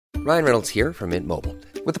Ryan Reynolds here from Mint Mobile.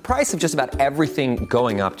 With the price of just about everything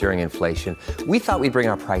going up during inflation, we thought we'd bring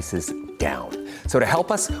our prices down. So to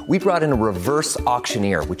help us, we brought in a reverse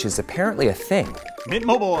auctioneer, which is apparently a thing. Mint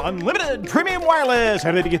Mobile Unlimited Premium Wireless.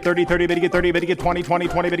 How to get 30, 30, bit to get 30, bit to get 20, 20,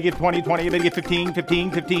 20, bit to get 20, 20, bit to get 15,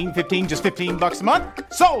 15, 15, 15, just $15 a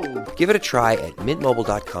month? Sold! Give it a try at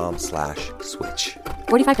mintmobile.com/switch.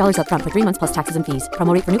 $45 up front for 3 months plus taxes and fees.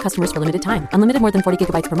 Promo rate for new customers for limited time. Unlimited more than 40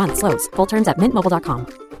 gigabytes per month. Slows full terms at mintmobile.com.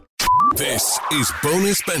 This is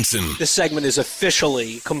Bonus Benson. This segment is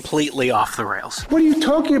officially completely off the rails. What are you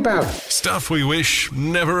talking about? Stuff we wish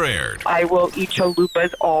never aired. I will eat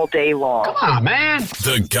chalupas all day long. Come on, man.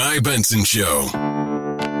 The Guy Benson Show.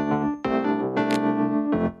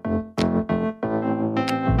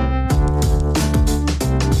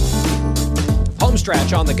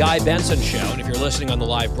 Homestretch on the Guy Benson Show. And if you're listening on the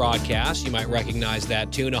live broadcast, you might recognize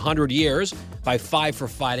that tune, 100 Years by Five for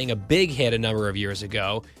Fighting, a big hit a number of years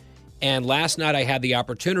ago. And last night I had the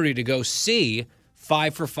opportunity to go see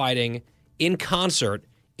Five for Fighting in concert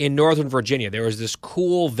in Northern Virginia. There was this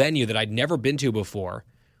cool venue that I'd never been to before,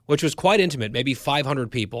 which was quite intimate, maybe 500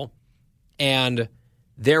 people. And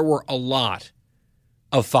there were a lot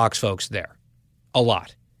of Fox folks there. A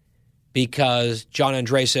lot. Because John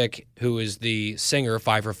Ondrasik, who is the singer of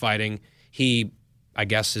Five for Fighting, he, I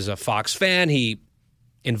guess, is a Fox fan. He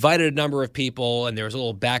invited a number of people, and there was a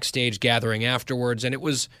little backstage gathering afterwards, and it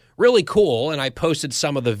was really cool. And I posted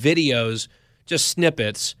some of the videos, just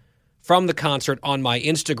snippets from the concert on my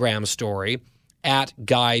Instagram story at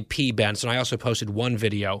Guy P. Benson. I also posted one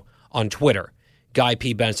video on Twitter, Guy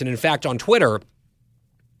P. Benson. In fact, on Twitter,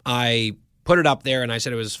 I put it up there, and I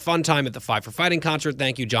said it was a fun time at the Five for Fighting concert.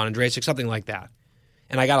 Thank you, John Ondrasik, something like that.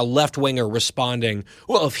 And I got a left-winger responding,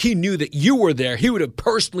 well, if he knew that you were there, he would have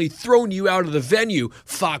personally thrown you out of the venue,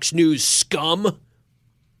 Fox News scum.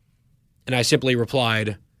 And I simply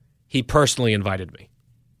replied, he personally invited me.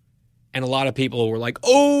 And a lot of people were like,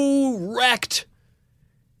 oh, wrecked.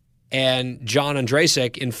 And John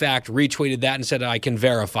Ondrasik, in fact, retweeted that and said, I can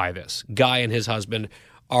verify this. Guy and his husband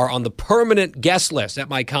are on the permanent guest list at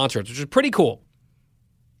my concerts, which is pretty cool.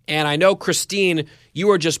 And I know, Christine,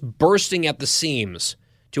 you are just bursting at the seams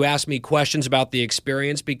to ask me questions about the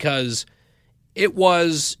experience because it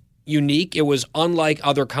was unique. It was unlike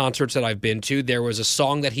other concerts that I've been to. There was a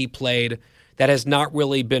song that he played that has not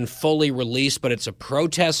really been fully released, but it's a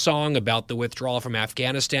protest song about the withdrawal from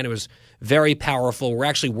Afghanistan. It was very powerful. We're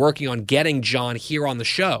actually working on getting John here on the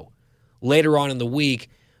show later on in the week.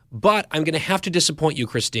 But I'm going to have to disappoint you,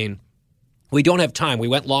 Christine. We don't have time. We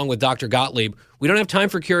went long with Dr. Gottlieb. We don't have time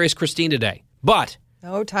for Curious Christine today. But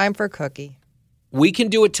no time for Cookie. We can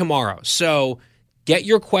do it tomorrow. So get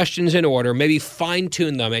your questions in order, maybe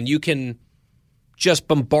fine-tune them, and you can just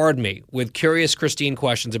bombard me with Curious Christine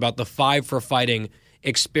questions about the Five for Fighting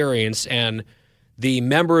experience and the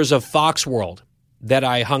members of Fox World that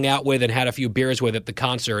I hung out with and had a few beers with at the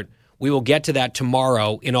concert. We will get to that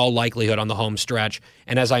tomorrow in all likelihood on the home stretch.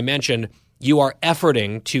 And as I mentioned, you are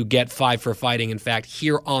efforting to get Five for Fighting, in fact,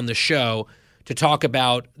 here on the show to talk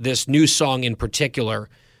about this new song in particular.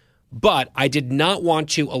 But I did not want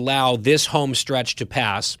to allow this home stretch to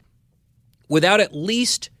pass without at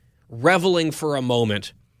least reveling for a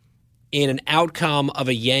moment in an outcome of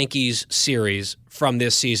a Yankees series from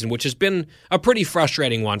this season, which has been a pretty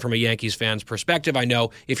frustrating one from a Yankees fan's perspective. I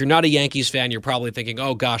know if you're not a Yankees fan, you're probably thinking,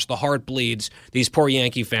 oh gosh, the heart bleeds, these poor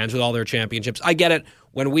Yankee fans with all their championships. I get it.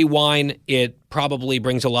 When we whine, it probably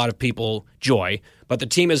brings a lot of people joy. But the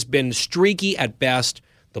team has been streaky at best.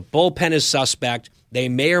 The bullpen is suspect. They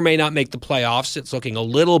may or may not make the playoffs. It's looking a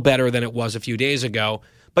little better than it was a few days ago.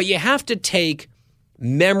 But you have to take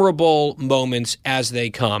memorable moments as they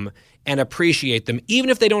come and appreciate them, even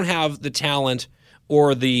if they don't have the talent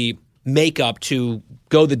or the makeup to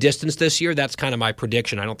go the distance this year. That's kind of my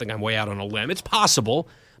prediction. I don't think I'm way out on a limb. It's possible,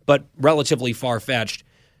 but relatively far-fetched.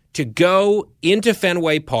 To go into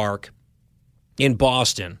Fenway Park in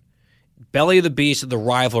Boston, belly of the beast of the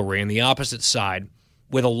rivalry on the opposite side,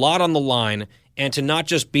 with a lot on the line, and to not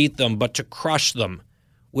just beat them, but to crush them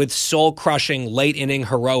with soul-crushing late-inning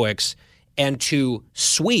heroics, and to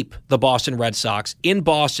sweep the Boston Red Sox in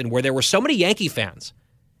Boston, where there were so many Yankee fans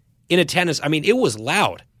in attendance. I mean, it was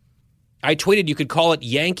loud. I tweeted you could call it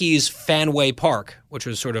Yankees Fenway Park, which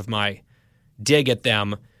was sort of my dig at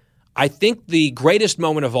them. I think the greatest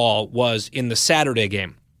moment of all was in the Saturday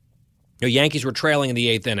game. The Yankees were trailing in the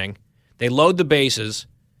eighth inning. They load the bases,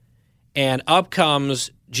 and up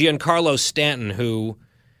comes Giancarlo Stanton, who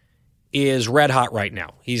is red hot right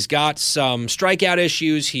now. He's got some strikeout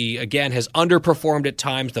issues. He, again, has underperformed at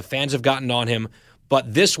times. The fans have gotten on him.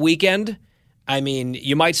 But this weekend, I mean,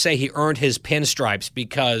 you might say he earned his pinstripes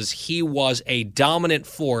because he was a dominant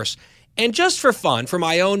force. And just for fun, for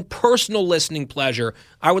my own personal listening pleasure,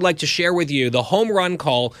 I would like to share with you the home run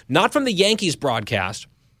call, not from the Yankees broadcast,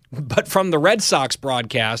 but from the Red Sox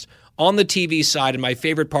broadcast on the TV side. And my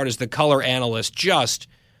favorite part is the color analyst just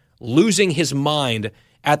losing his mind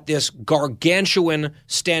at this gargantuan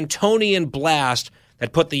Stantonian blast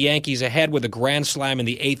that put the Yankees ahead with a grand slam in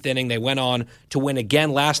the 8th inning. They went on to win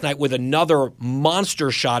again last night with another monster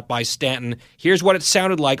shot by Stanton. Here's what it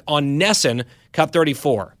sounded like on NESN, cut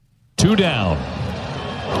 34. 2 down.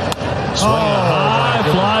 Swinging a high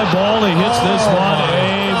fly ball. He hits this one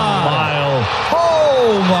a mile.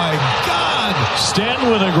 Oh, my God. Stanton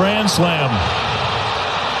with a grand slam.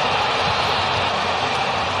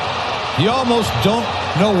 You almost don't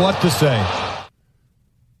know what to say.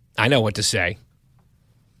 I know what to say.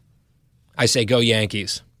 I say go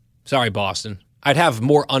Yankees. Sorry, Boston. I'd have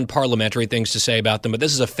more unparliamentary things to say about them, but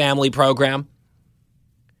this is a family program.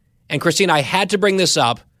 And Christine, I had to bring this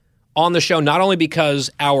up on the show, not only because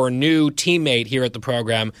our new teammate here at the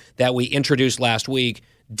program that we introduced last week,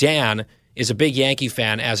 Dan, is a big Yankee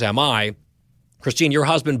fan, as am I. Christine, your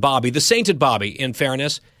husband, Bobby, the sainted Bobby, in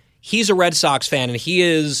fairness, he's a Red Sox fan, and he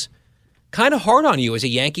is kind of hard on you as a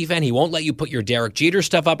Yankee fan. He won't let you put your Derek Jeter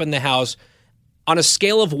stuff up in the house. On a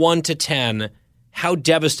scale of 1 to 10, how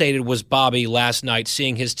devastated was Bobby last night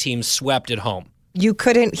seeing his team swept at home? You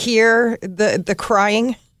couldn't hear the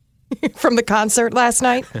crying from the concert last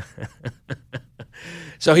night?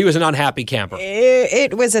 So he was an unhappy camper.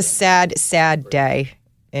 It was a sad, sad day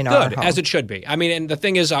in our home. Good, as it should be. I mean, and the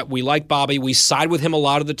thing is, we like Bobby. We side with him a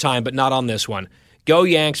lot of the time, but not on this one. Go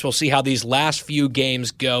Yanks. We'll see how these last few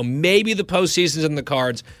games go. Maybe the postseason's in the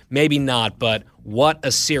cards, maybe not, but what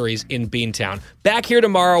a series in Beantown. Back here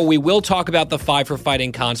tomorrow, we will talk about the Five for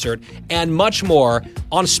Fighting concert and much more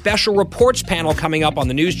on Special Reports panel coming up on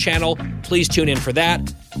the news channel. Please tune in for that,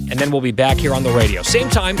 and then we'll be back here on the radio. Same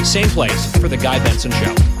time, same place for The Guy Benson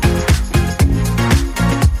Show.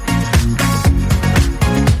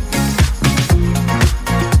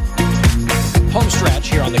 Home stretch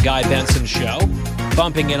here on The Guy Benson Show.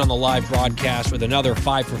 Bumping in on the live broadcast with another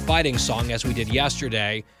Five for Fighting song as we did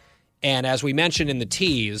yesterday. And as we mentioned in the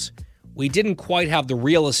tease, we didn't quite have the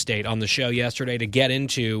real estate on the show yesterday to get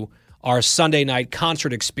into our Sunday night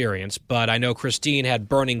concert experience, but I know Christine had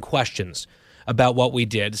burning questions about what we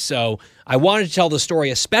did. So I wanted to tell the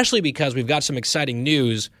story, especially because we've got some exciting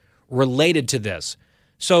news related to this.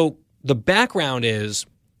 So the background is,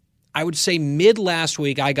 I would say mid last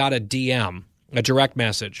week, I got a DM, a direct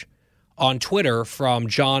message, on Twitter from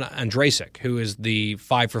John Andrasik, who is the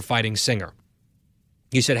Five for Fighting singer.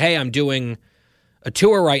 He said, hey, I'm doing a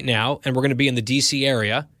tour right now, and we're going to be in the D.C.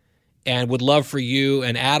 area, and would love for you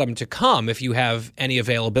and Adam to come if you have any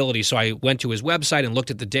availability. So I went to his website and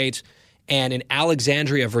looked at the dates, and in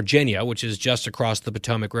Alexandria, Virginia, which is just across the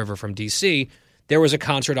Potomac River from D.C., there was a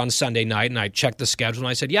concert on Sunday night, and I checked the schedule, and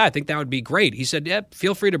I said, yeah, I think that would be great. He said, yeah,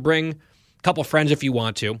 feel free to bring a couple friends if you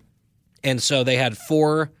want to. And so they had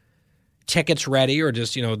 4 tickets ready, or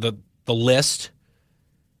just, the list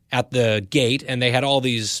at the gate, and they had all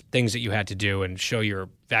these things that you had to do and show your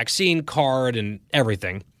vaccine card and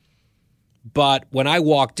everything. But when I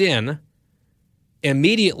walked in,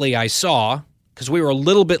 immediately I saw, because we were a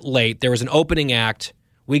little bit late, there was an opening act.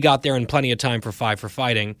 We got there in plenty of time for Five for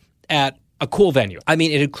Fighting at a cool venue. I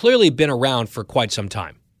mean, it had clearly been around for quite some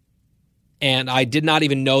time. And I did not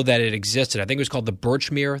even know that it existed. I think it was called the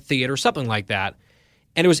Birchmere Theater, something like that.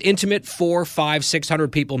 And it was intimate, 400, 500,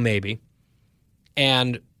 600 people maybe.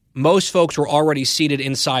 And most folks were already seated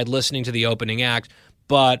inside listening to the opening act,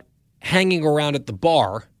 but hanging around at the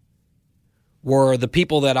bar were the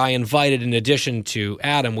people that I invited in addition to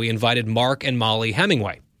Adam. We invited Mark and Molly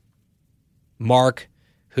Hemingway. Mark,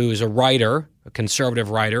 who's a writer, a conservative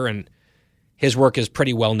writer, and his work is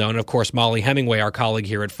pretty well known. Of course, Molly Hemingway, our colleague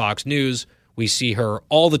here at Fox News, we see her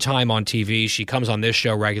all the time on TV. She comes on this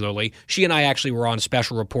show regularly. She and I actually were on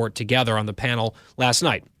Special Report together on the panel last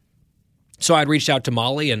night. So I'd reached out to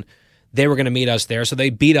Molly, and they were going to meet us there. So they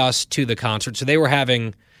beat us to the concert. So they were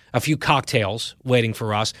having a few cocktails waiting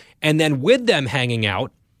for us. And then with them hanging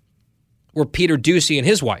out were Peter Doocy and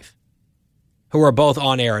his wife, who are both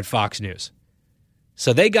on air at Fox News.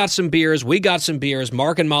 So they got some beers. We got some beers.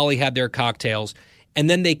 Mark and Molly had their cocktails. And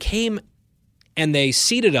then they came and they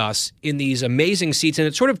seated us in these amazing seats. And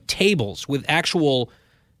it's sort of tables with actual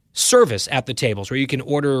service at the tables where you can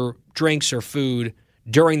order drinks or food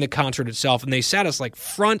during the concert itself. And they sat us like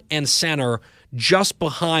front and center, just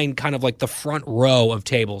behind kind of like the front row of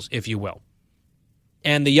tables, if you will.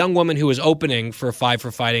 And the young woman who was opening for Five for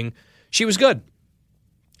Fighting, she was good.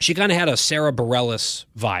 She kind of had a Sarah Bareilles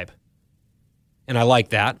vibe, and I like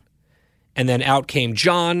that. And then out came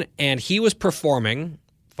John, and he was performing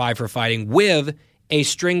Five for Fighting with a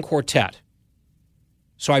string quartet.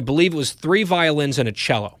 So I believe it was 3 violins and a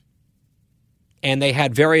cello. And they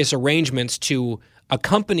had various arrangements to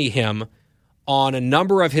accompany him on a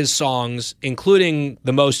number of his songs, including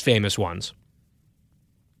the most famous ones,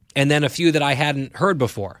 and then a few that I hadn't heard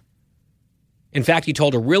before. In fact, he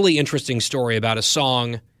told a really interesting story about a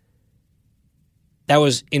song that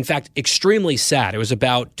was, in fact, extremely sad. It was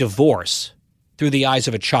about divorce through the eyes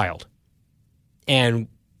of a child. And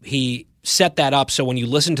he set that up so when you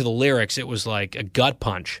listen to the lyrics, it was like a gut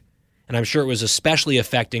punch. And I'm sure it was especially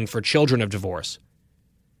affecting for children of divorce.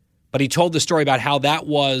 But he told the story about how that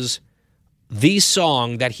was the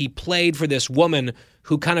song that he played for this woman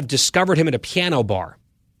who kind of discovered him at a piano bar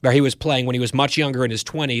where he was playing when he was much younger in his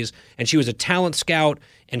 20s. And she was a talent scout,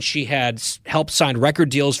 and she had helped sign record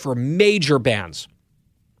deals for major bands.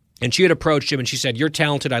 And she had approached him and she said, "You're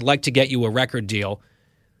talented. I'd like to get you a record deal,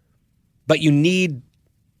 but you need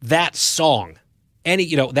that song.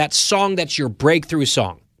 That song that's your breakthrough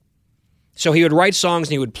song." So he would write songs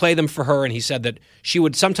and he would play them for her, and he said that she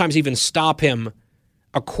would sometimes even stop him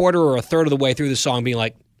a quarter or a third of the way through the song being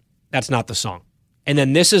like, "That's not the song." And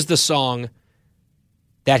then this is the song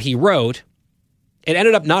that he wrote. It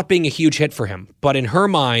ended up not being a huge hit for him, but in her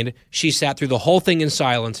mind, she sat through the whole thing in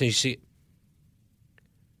silence, and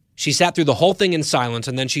she sat through the whole thing in silence,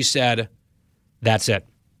 and then she said, "That's it.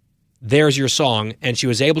 There's your song," and she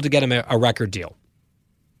was able to get him a record deal.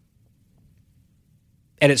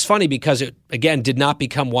 And it's funny because it, again, did not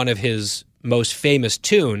become one of his most famous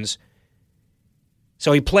tunes.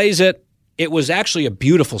 So he plays it. It was actually a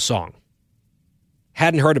beautiful song.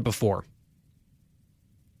 Hadn't heard it before.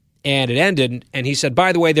 And it ended, and he said,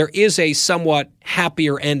 "By the way, there is a somewhat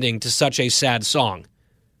happier ending to such a sad song,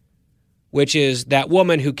 which is that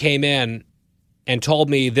woman who came in and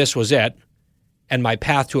told me this was it and my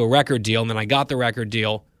path to a record deal, and then I got the record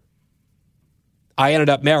deal. I ended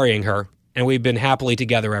up marrying her, and we've been happily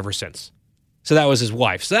together ever since." So that was his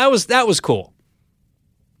wife. So that was cool.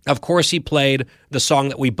 Of course, he played the song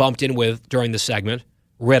that we bumped in with during the segment,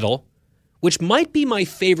 Riddle, which might be my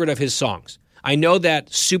favorite of his songs. I know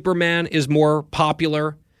that Superman is more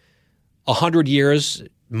popular. 100 Years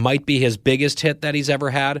might be his biggest hit that he's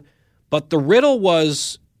ever had. But the Riddle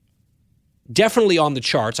was definitely on the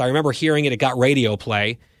charts. I remember hearing it. It got radio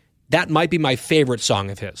play. That might be my favorite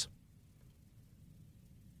song of his.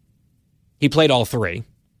 He played all 3.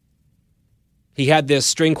 He had this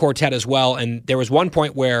string quartet as well, and there was one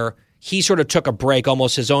point where he sort of took a break,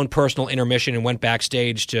 almost his own personal intermission, and went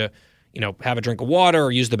backstage to, have a drink of water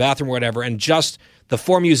or use the bathroom or whatever, and just the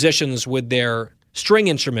 4 musicians with their string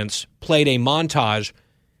instruments played a montage,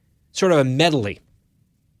 sort of a medley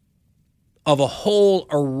of a whole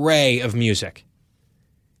array of music.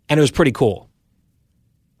 And it was pretty cool.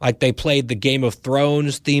 Like, they played the Game of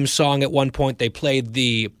Thrones theme song at one point. They played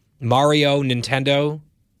the Mario Nintendo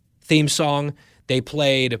theme song. They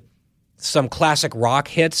played some classic rock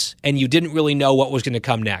hits, and you didn't really know what was going to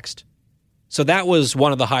come next. So that was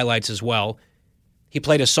one of the highlights as well. He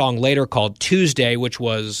played a song later called Tuesday, which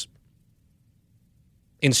was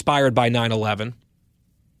inspired by 9/11.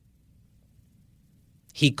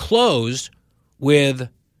 He closed with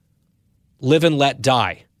Live and Let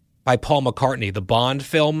Die by Paul McCartney, the Bond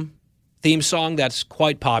film theme song that's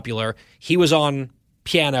quite popular. He was on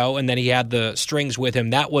piano, and then he had the strings with him.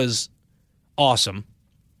 That was awesome.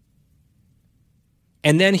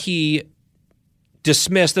 And then he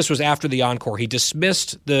dismissed, this was after the encore, he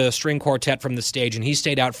dismissed the string quartet from the stage, and he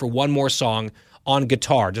stayed out for one more song on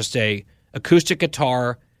guitar, just a acoustic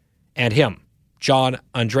guitar and him, John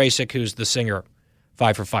Ondrasik, who's the singer,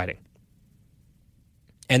 Five for Fighting.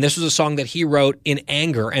 And this was a song that he wrote in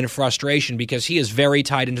anger and frustration because he is very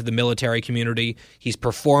tied into the military community. He's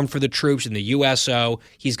performed for the troops in the USO.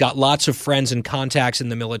 He's got lots of friends and contacts in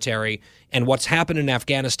the military. And what's happened in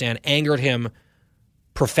Afghanistan angered him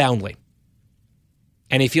profoundly.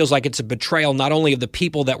 And he feels like it's a betrayal not only of the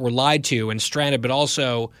people that were lied to and stranded, but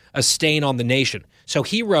also a stain on the nation. So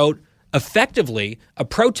he wrote, effectively, a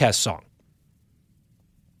protest song.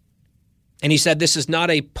 And he said this is not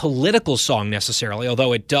a political song necessarily,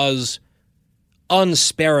 although it does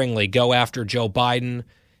unsparingly go after Joe Biden.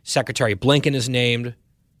 Secretary Blinken is named.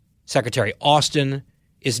 Secretary Austin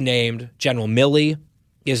is named. General Milley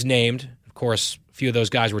is named. Of course, a few of those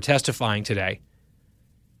guys were testifying today.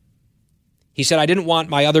 He said, I didn't want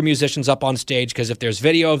my other musicians up on stage because if there's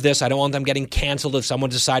video of this, I don't want them getting canceled if someone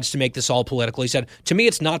decides to make this all political. He said, to me,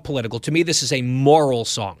 it's not political. To me, this is a moral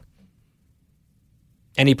song.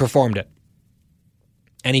 And he performed it.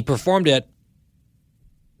 And he performed it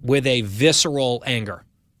with a visceral anger.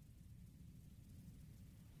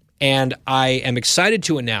 And I am excited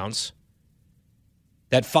to announce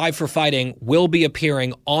that Five for Fighting will be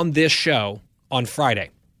appearing on this show on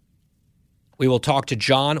Friday. We will talk to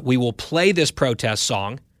John. We will play this protest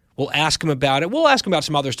song. We'll ask him about it. We'll ask him about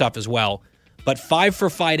some other stuff as well. But Five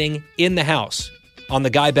for Fighting in the house on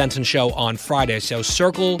the Guy Benson Show on Friday. So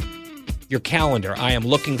circle your calendar. I am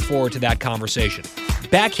looking forward to that conversation.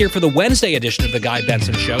 Back here for the Wednesday edition of the Guy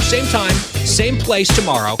Benson Show. Same time, same place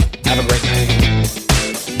tomorrow. Have a great night.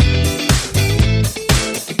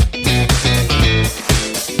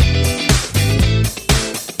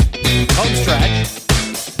 Home stretch,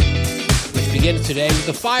 which begins today with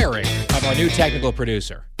the firing of our new technical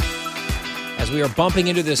producer. As we are bumping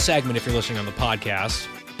into this segment, if you're listening on the podcast,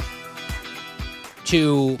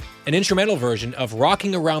 to an instrumental version of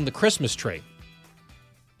Rocking Around the Christmas Tree.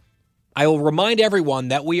 I will remind everyone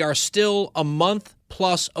that we are still a month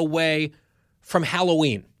plus away from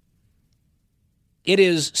Halloween. It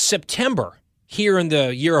is September here in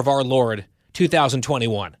the year of our Lord,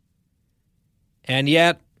 2021. And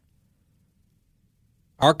yet,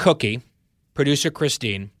 our cookie, producer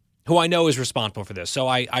Christine, who I know is responsible for this, so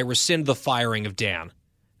I rescind the firing of Dan,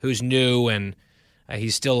 who's new and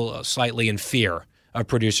he's still slightly in fear of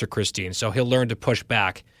producer Christine, so he'll learn to push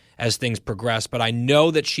back as things progress. But I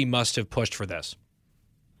know that she must have pushed for this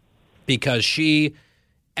because she,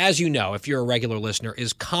 as you know, if you're a regular listener,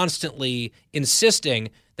 is constantly insisting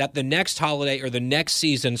that the next holiday or the next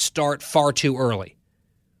season start far too early,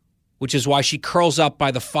 which is why she curls up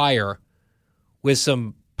by the fire with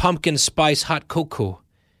some pumpkin spice hot cocoa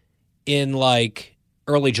in like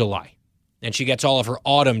early July. And she gets all of her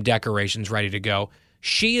autumn decorations ready to go.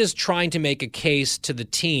 She is trying to make a case to the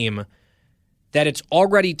team that it's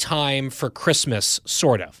already time for Christmas,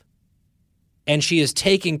 sort of. And she is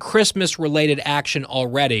taking Christmas-related action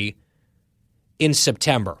already in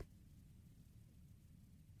September.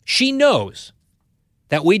 She knows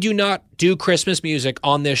that we do not do Christmas music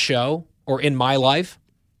on this show or in my life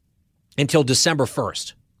until December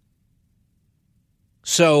 1st.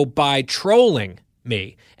 So by trolling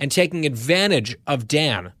me and taking advantage of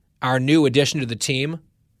Dan, our new addition to the team,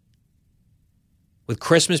 with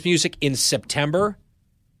Christmas music in September,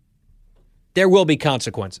 there will be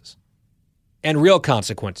consequences. And real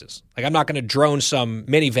consequences. Like, I'm not going to drone some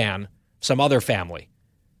minivan, some other family.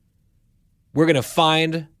 We're going to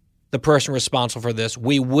find the person responsible for this.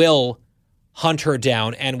 We will hunt her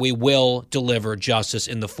down, and we will deliver justice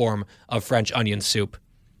in the form of French onion soup.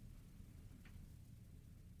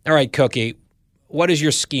 All right, Cookie, what is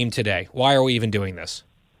your scheme today? Why are we even doing this?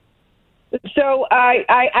 So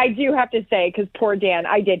I do have to say, because poor Dan,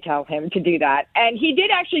 I did tell him to do that. And he did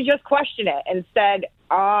actually just question it and said,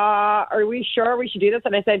 are we sure we should do this?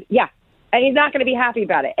 And I said, yeah. And he's not going to be happy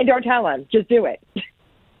about it. And don't tell him. Just do it.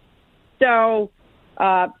 So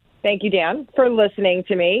thank you, Dan, for listening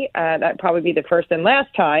to me. That'd probably be the first and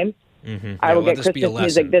last time I will get Christmas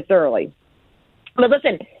music this early. But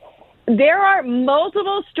listen, there are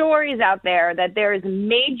multiple stories out there that there is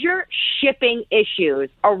major shipping issues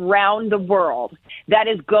around the world that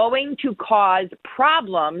is going to cause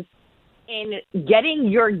problems in getting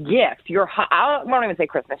your gift, I won't even say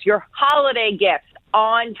Christmas, your holiday gifts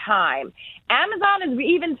on time. Amazon is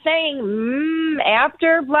even saying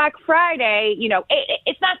after Black Friday,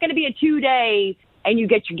 it's not going to be a 2-day and you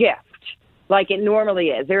get your gift like it normally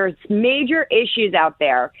is. There's major issues out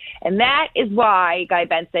there. And that is why, Guy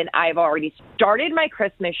Benson, I've already started my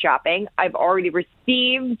Christmas shopping. I've already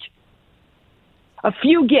received a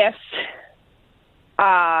few gifts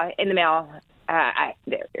in the mail,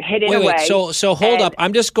 hidden away. So hold up.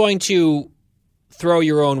 I'm just going to throw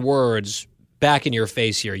your own words back in your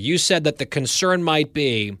face here. You said that the concern might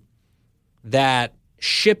be that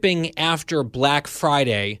shipping after Black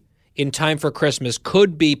Friday in time for Christmas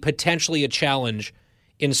could be potentially a challenge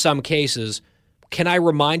in some cases. Can I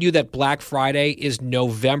remind you that Black Friday is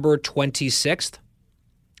November 26th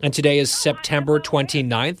and today is September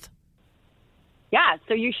 29th? Yeah,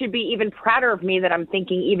 so you should be even prouder of me that I'm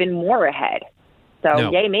thinking even more ahead.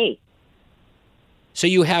 So yay me. So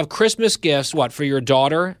you have Christmas gifts, for your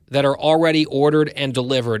daughter that are already ordered and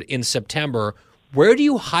delivered in September. Where do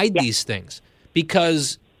you hide these things?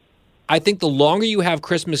 Because I think the longer you have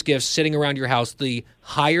Christmas gifts sitting around your house, the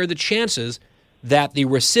higher the chances that the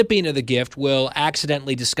recipient of the gift will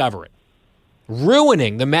accidentally discover it,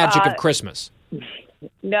 ruining the magic of Christmas.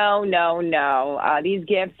 No. These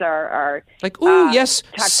gifts are like, yes,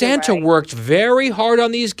 Santa worked very hard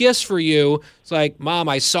on these gifts for you. It's like, Mom,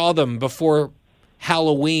 I saw them before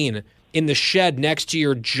Halloween. in the shed next to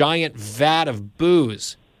your giant vat of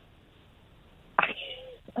booze? I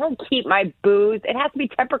don't keep my booze. It has to be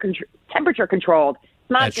temperature controlled. It's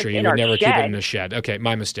not That's just true. You in would our never keep shed. it in a shed. Okay,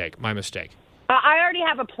 my mistake. I already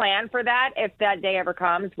have a plan for that if that day ever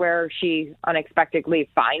comes where she unexpectedly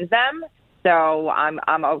finds them. So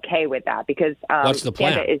I'm okay with that because What's the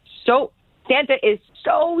plan? Santa is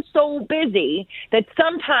so busy that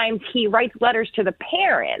sometimes he writes letters to the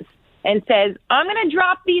parents and says, I'm going to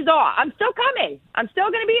drop these off. I'm still coming. I'm still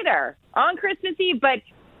going to be there on Christmas Eve, but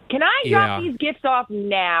can I drop these gifts off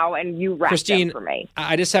now and you wrap Christine, them for me?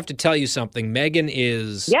 I just have to tell you something. Megan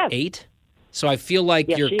is 8, so I feel like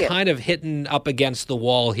Yes, you're she is. kind of hitting up against the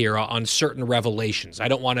wall here on certain revelations. I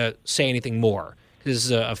don't want to say anything more. This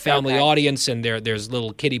is a family audience, and there's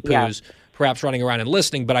little kiddie poos perhaps running around and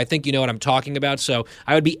listening, but I think you know what I'm talking about. So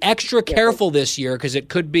I would be extra careful this year because it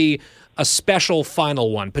could be a special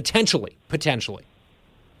final one, potentially.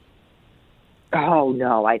 Oh,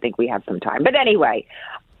 no, I think we have some time. But anyway,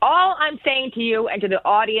 all I'm saying to you and to the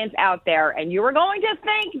audience out there, and you are going to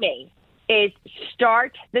thank me, is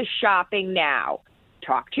start the shopping now.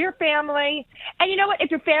 Talk to your family. And you know what? If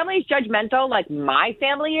your family is judgmental, like my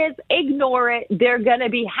family is, ignore it. They're going to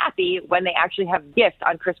be happy when they actually have gifts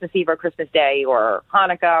on Christmas Eve or Christmas Day or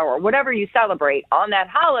Hanukkah or whatever you celebrate on that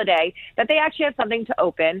holiday, that they actually have something to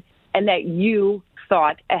open and that you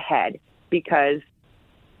thought ahead because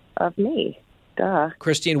of me. Duh.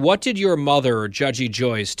 Christine, what did your mother, Judgy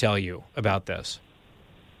Joyce, tell you about this?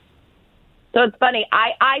 So it's funny.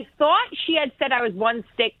 I thought she had said I was one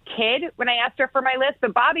sick kid when I asked her for my list,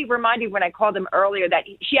 but Bobby reminded me when I called him earlier that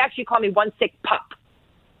she actually called me one sick pup.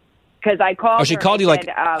 Because I called her. Oh, she called you and like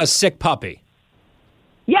said, a sick puppy.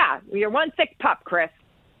 Yeah, you're one sick pup, Chris.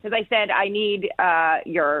 Because I said I need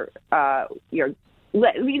your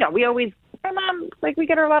we always, my mom, like we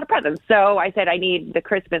get her a lot of presents. So I said I need the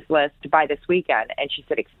Christmas list by this weekend, and she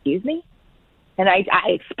said, "Excuse me." And I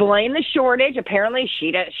explained the shortage. Apparently,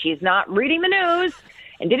 she's not reading the news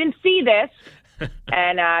and didn't see this.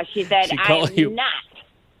 And she said, I'm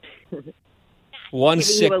not. One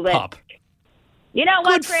sick pup. You know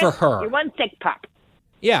what, Good Chris? for her. You're one sick pup.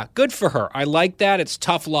 Yeah, good for her. I like that. It's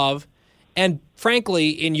tough love. And frankly,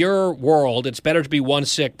 in your world, it's better to be one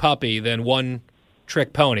sick puppy than one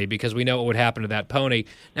trick pony because we know what would happen to that pony.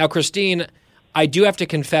 Now, Christine, I do have to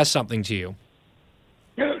confess something to you.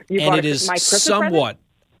 And it is somewhat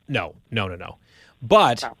no.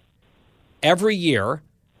 But every year,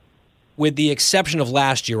 with the exception of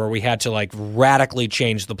last year where we had to like radically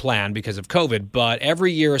change the plan because of COVID, but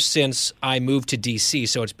every year since I moved to DC,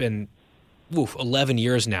 so it's been 11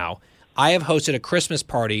 years now, I have hosted a Christmas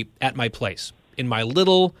party at my place in my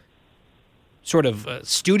little sort of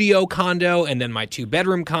studio condo and then my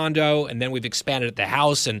 2-bedroom condo, and then we've expanded at the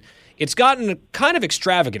house, and it's gotten kind of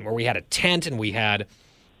extravagant where we had a tent and we had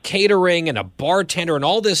catering and a bartender and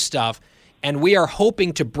all this stuff, and we are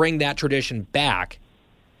hoping to bring that tradition back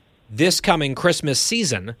this coming Christmas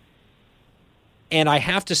season. And I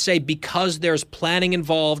have to say, because there's planning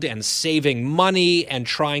involved and saving money and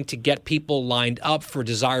trying to get people lined up for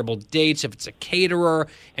desirable dates, if it's a caterer,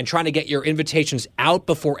 and trying to get your invitations out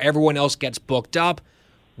before everyone else gets booked up,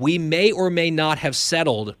 we may or may not have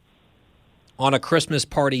settled on a Christmas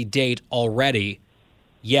party date already,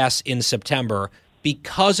 yes, in September,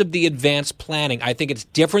 because of the advanced planning. I think it's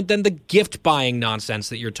different than the gift buying nonsense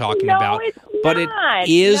that you're talking about, but it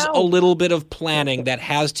is a little bit of planning that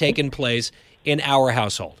has taken place in our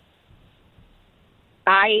household.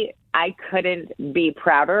 I couldn't be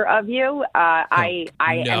prouder of you. I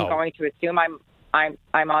am going to assume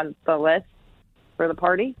I'm on the list for the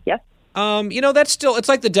party. Yes. That's still, it's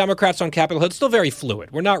like the Democrats on Capitol Hill. It's still very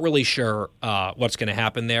fluid. We're not really sure what's going to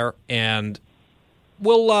happen there, and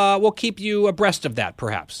we'll keep you abreast of that,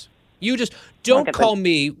 perhaps. You just don't call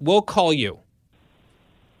me. We'll call you.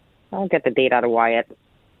 I'll get the date out of Wyatt.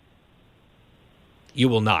 You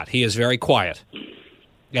will not. He is very quiet.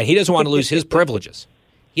 Yeah, he doesn't want to lose his privileges.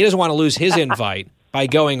 He doesn't want to lose his invite by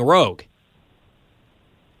going rogue.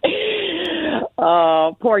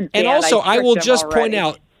 Oh, poor Dan. And also, I will just point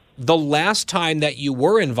out, the last time that you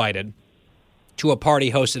were invited to a party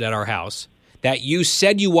hosted at our house that you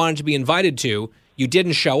said you wanted to be invited to, you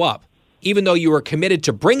didn't show up, even though you were committed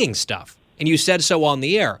to bringing stuff, and you said so on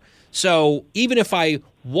the air. So even if I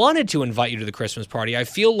wanted to invite you to the Christmas party, I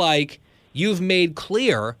feel like you've made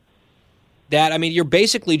clear that, I mean, you're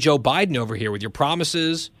basically Joe Biden over here with your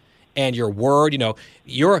promises and your word.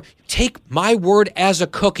 You're take my word as a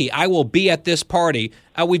cookie. I will be at this party.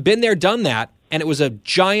 We've been there, done that, and it was a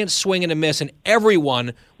giant swing and a miss, and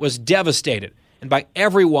everyone was devastated. And by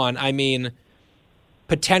everyone, I mean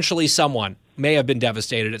potentially someone may have been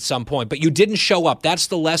devastated at some point, but you didn't show up. That's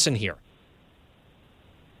the lesson here.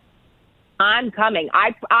 I'm coming.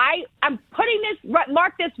 I'm putting this,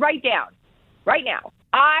 mark this right down, right now.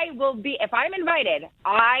 I will be, if I'm invited,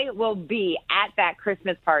 I will be at that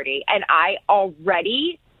Christmas party. And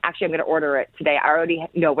actually, I'm going to order it today. I already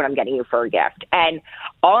know what I'm getting you for a gift. And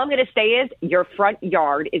all I'm going to say is your front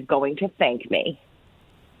yard is going to thank me.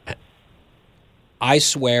 I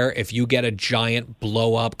swear, if you get a giant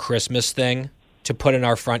blow-up Christmas thing to put in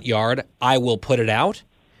our front yard, I will put it out.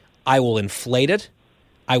 I will inflate it.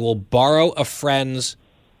 I will borrow a friend's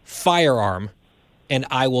firearm, and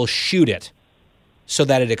I will shoot it so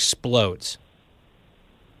that it explodes.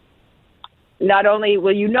 Not only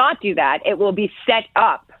will you not do that, it will be set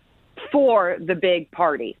up for the big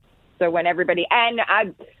party. So when everybody,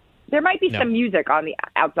 there might be some music on the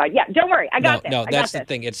outside. Yeah, don't worry. I got this. No, that's the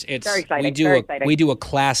thing. It's very exciting. We do a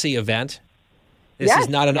classy event. This is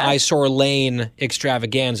not an Eyesore Lane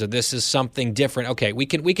extravaganza. This is something different. Okay, we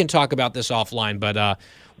can talk about this offline, but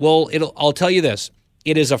I'll tell you this.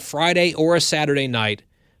 It is a Friday or a Saturday night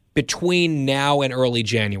between now and early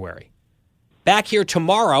January. Back here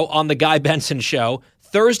tomorrow on the Guy Benson Show,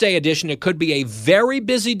 Thursday edition. It could be a very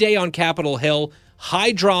busy day on Capitol Hill.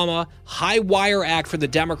 High drama, high wire act for the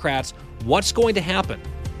Democrats. What's going to happen?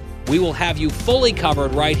 We will have you fully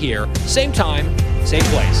covered right here. Same time, same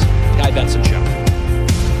place. Guy Benson Show.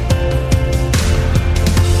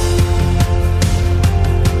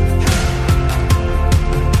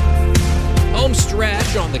 Home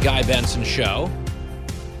stretch on the Guy Benson Show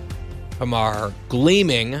from our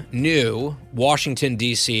gleaming new Washington,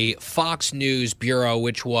 D.C. Fox News Bureau,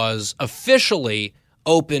 which was officially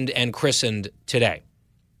opened and christened today.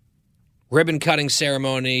 Ribbon cutting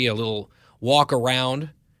ceremony, a little walk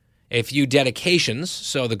around, a few dedications.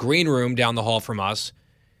 So the green room down the hall from us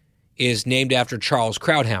is named after Charles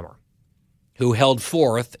Krauthammer, who held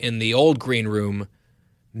forth in the old green room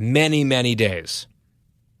many, many days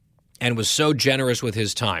and was so generous with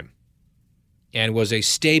his time and was a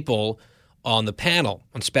staple on the panel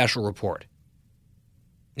on Special Report.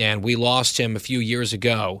 And we lost him a few years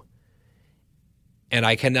ago, and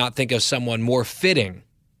I cannot think of someone more fitting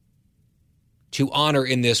to honor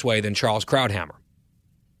in this way than Charles Krauthammer.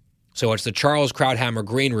 So it's the Charles Krauthammer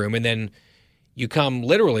Green Room, and then you come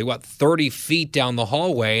literally, 30 feet down the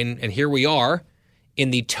hallway, and here we are in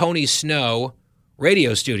the Tony Snow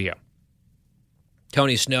radio studio.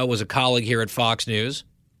 Tony Snow was a colleague here at Fox News.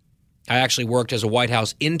 I actually worked as a White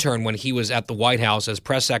House intern when he was at the White House as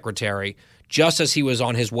press secretary. Just as he was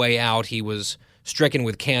on his way out, he was stricken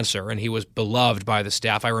with cancer, and he was beloved by the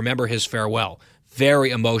staff. I remember his farewell. Very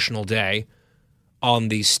emotional day on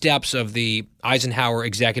the steps of the Eisenhower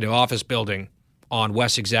Executive Office building on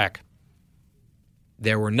West Exec.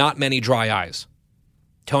 There were not many dry eyes.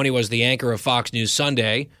 Tony was the anchor of Fox News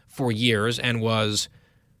Sunday for years and was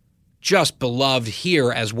just beloved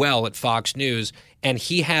here as well at Fox News. And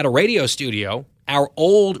he had a radio studio, our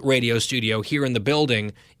old radio studio here in the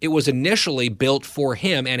building. It was initially built for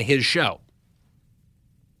him and his show.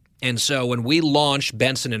 And so when we launched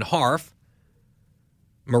Benson and Harf,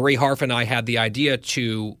 Marie Harf and I had the idea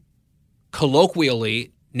to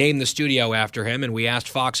colloquially name the studio after him, and we asked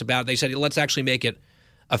Fox about it. They said, let's actually make it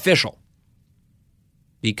official.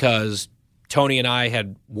 Because Tony and I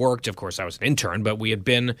had worked, of course, I was an intern, but we had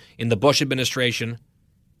been in the Bush administration.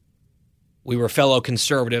 We were fellow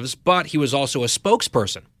conservatives, but he was also a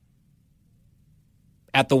spokesperson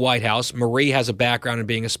at the White House. Marie has a background in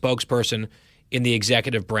being a spokesperson in the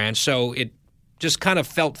executive branch, so it just kind of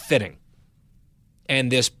felt fitting. And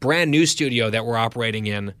this brand new studio that we're operating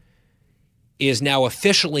in is now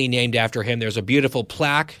officially named after him. There's a beautiful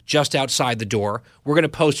plaque just outside the door. We're going to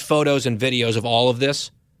post photos and videos of all of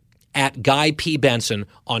this at Guy P. Benson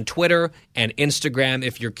on Twitter and Instagram.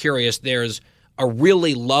 If you're curious, there's a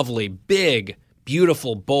really lovely, big,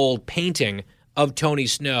 beautiful, bold painting of Tony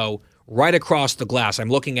Snow right across the glass. I'm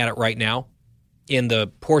looking at it right now in the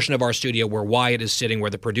portion of our studio where Wyatt is sitting, where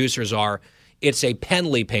the producers are. It's a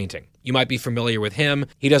Penley painting. You might be familiar with him.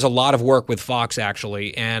 He does a lot of work with Fox,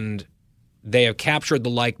 actually, and they have captured the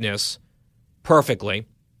likeness perfectly.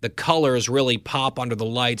 The colors really pop under the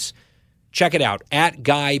lights. Check it out, at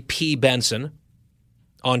Guy P. Benson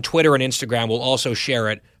on Twitter and Instagram. We'll also share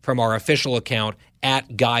it from our official account,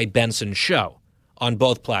 at Guy Benson Show, on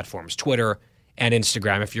both platforms, Twitter and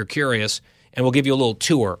Instagram, if you're curious. And we'll give you a little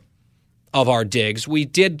tour of our digs. We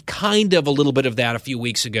did kind of a little bit of that a few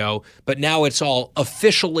weeks ago, but now it's all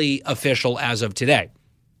officially official as of today.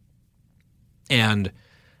 And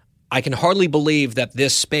I can hardly believe that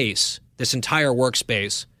this space, this entire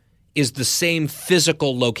workspace, is the same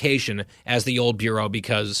physical location as the old bureau,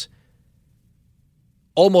 because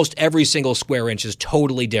almost every single square inch is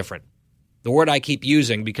totally different. The word I keep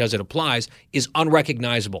using, because it applies, is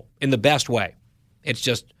unrecognizable in the best way. It's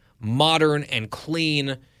just modern and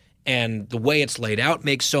clean, and the way it's laid out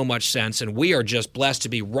makes so much sense, and we are just blessed to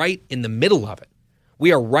be right in the middle of it.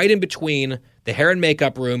 We are right in between the hair and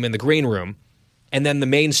makeup room and the green room, and then the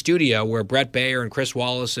main studio where Brett Baer and Chris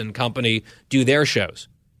Wallace and company do their shows.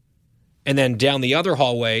 And then down the other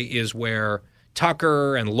hallway is where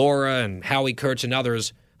Tucker and Laura and Howie Kurtz and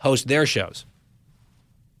others host their shows.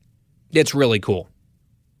 It's really cool.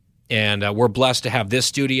 And we're blessed to have this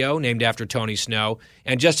studio named after Tony Snow.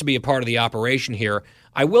 And just to be a part of the operation here,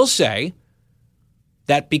 I will say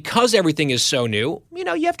that because everything is so new,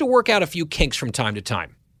 you have to work out a few kinks from time to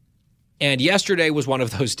time. And yesterday was one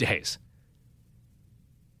of those days.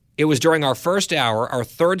 It was during our first hour, our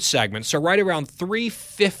third segment, so right around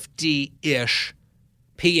 3:50-ish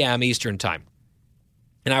p.m. Eastern Time.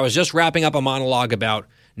 And I was just wrapping up a monologue about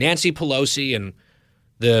Nancy Pelosi and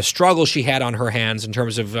the struggle she had on her hands in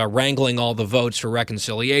terms of wrangling all the votes for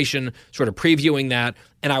reconciliation, sort of previewing that.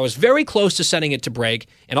 And I was very close to sending it to break,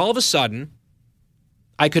 and all of a sudden,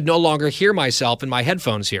 I could no longer hear myself in my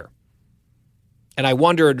headphones here. And I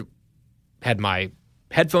wondered, had my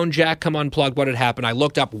headphone jack come unplugged? What had happened? I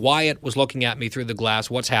looked up. Wyatt was looking at me through the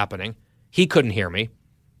glass. What's happening? He couldn't hear me.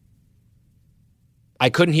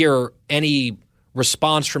 I couldn't hear any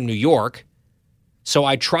response from New York, so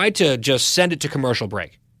I tried to just send it to commercial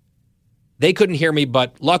break. They couldn't hear me,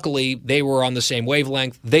 but luckily they were on the same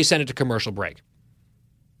wavelength. They sent it to commercial break.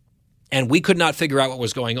 And we could not figure out what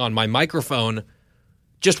was going on. My microphone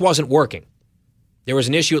just wasn't working. There was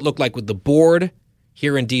an issue, it looked like, with the board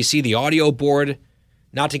here in D.C., the audio board.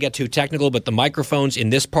 Not to get too technical, but the microphones in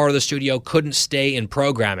this part of the studio couldn't stay in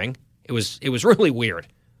programming. It was really weird.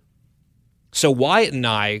 So Wyatt and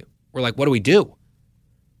I were like, what do we do?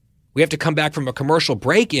 We have to come back from a commercial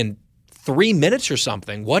break in 3 minutes or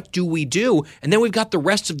something. What do we do? And then we've got the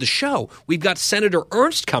rest of the show. We've got Senator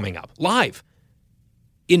Ernst coming up live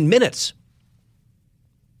in minutes.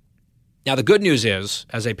 Now, the good news is,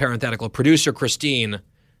 as a parenthetical, producer Christine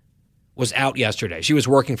was out yesterday. She was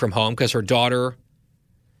working from home because her daughter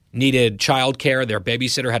needed childcare. Their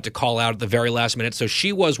babysitter had to call out at the very last minute, so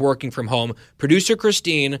she was working from home. Producer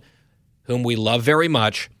Christine, whom we love very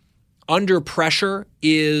much, under pressure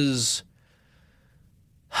is,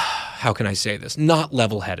 how can I say this, not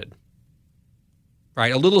level-headed.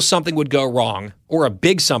 Right? A little something would go wrong, or a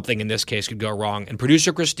big something in this case could go wrong, and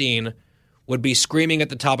producer Christine would be screaming at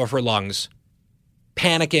the top of her lungs,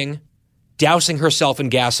 panicking, dousing herself in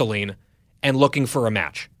gasoline, and looking for a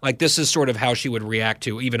match. Like, this is sort of how she would react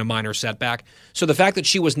to even a minor setback. So the fact that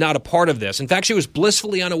she was not a part of this, in fact, she was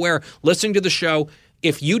blissfully unaware listening to the show.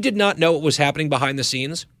 If you did not know what was happening behind the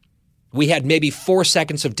scenes, we had maybe 4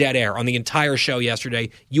 seconds of dead air on the entire show yesterday.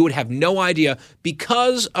 You would have no idea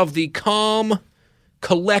because of the calm,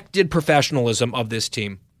 collected professionalism of this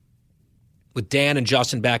team. With Dan and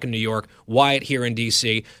Justin back in New York, Wyatt here in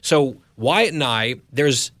D.C. So Wyatt and I,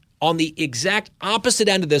 there's on the exact opposite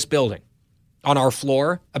end of this building, on our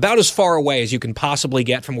floor, about as far away as you can possibly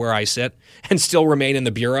get from where I sit and still remain in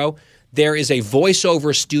the bureau, there is a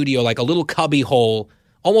voiceover studio, like a little cubby hole,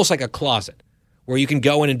 almost like a closet, where you can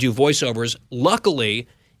go in and do voiceovers. Luckily,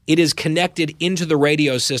 it is connected into the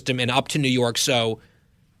radio system and up to New York, so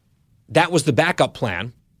that was the backup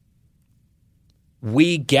plan.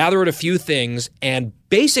 We gathered a few things and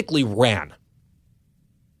basically ran.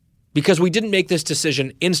 Because we didn't make this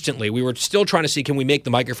decision instantly. We were still trying to see, can we make the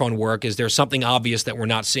microphone work? Is there something obvious that we're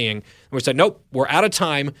not seeing? And we said, nope, we're out of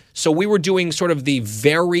time. So we were doing sort of the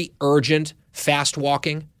very urgent fast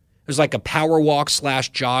walking. It was like a power walk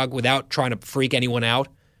 / jog without trying to freak anyone out,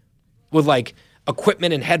 with like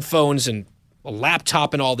equipment and headphones and a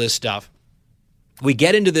laptop and all this stuff. We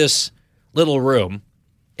get into this little room,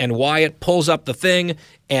 and Wyatt pulls up the thing,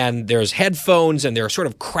 and there's headphones, and they're sort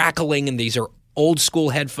of crackling, and these are old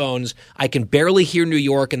school headphones. I can barely hear New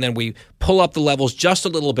York, and then we pull up the levels just a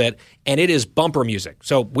little bit, and it is bumper music.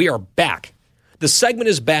 So we are back. The segment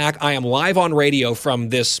is back. I am live on radio from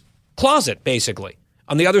this closet, basically,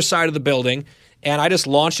 on the other side of the building, and I just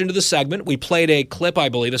launched into the segment. We played a clip, I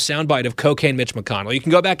believe, a soundbite of Cocaine Mitch McConnell. You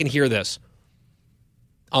can go back and hear this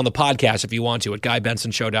on the podcast if you want to at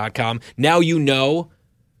GuyBensonShow.com. Now you know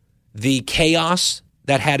the chaos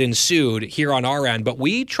that had ensued here on our end, but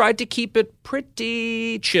we tried to keep it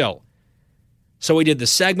pretty chill. So we did the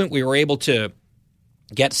segment. We were able to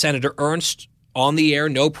get Senator Ernst on the air,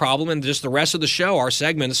 no problem, and just the rest of the show, our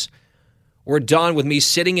segments, were done with me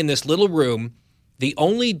sitting in this little room. The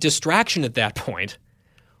only distraction at that point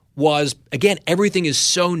was, again, everything is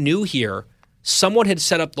so new here. someone had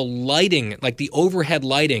set up the lighting, like the overhead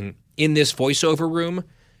lighting in this voiceover room,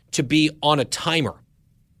 to be on a timer,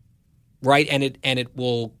 right? And it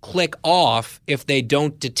will click off if they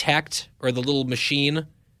don't detect, or the little machine,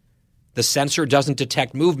 the sensor doesn't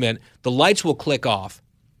detect movement. The lights will click off.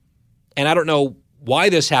 And I don't know why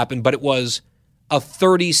this happened, but it was a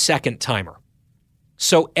 30-second timer.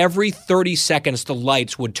 So every 30 seconds, the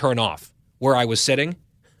lights would turn off where I was sitting.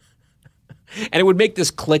 And it would make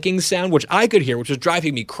this clicking sound, which I could hear, which was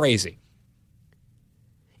driving me crazy.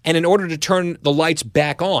 And in order to turn the lights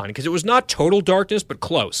back on, because it was not total darkness, but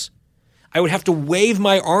close, I would have to wave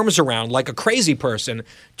my arms around like a crazy person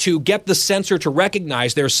to get the sensor to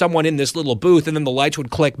recognize there's someone in this little booth, and then the lights would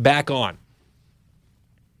click back on.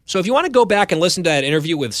 So if you want to go back and listen to that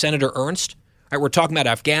interview with Senator Ernst, right, we're talking about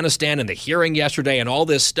Afghanistan and the hearing yesterday and all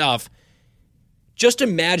this stuff, just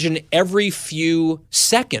imagine every few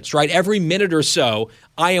seconds, right, every minute or so,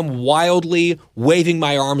 I am wildly waving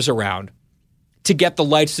my arms around to get the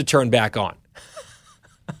lights to turn back on.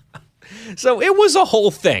 So it was a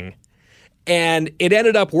whole thing. And it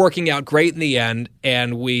ended up working out great in the end,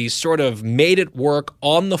 and we sort of made it work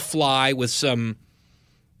on the fly with some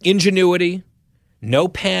ingenuity, no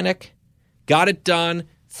panic, got it done,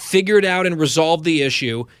 figured out and resolved the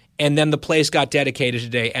issue, and then the place got dedicated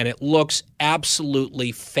today, and it looks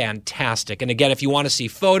absolutely fantastic. And again, if you want to see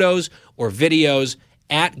photos or videos,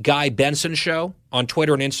 at Guy Benson Show on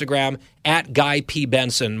Twitter and Instagram, at Guy P.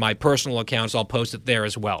 Benson, my personal accounts, I'll post it there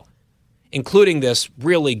as well, including this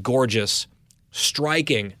really gorgeous,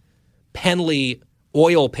 striking Penley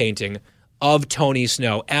oil painting of Tony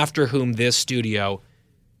Snow, after whom this studio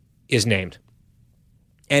is named.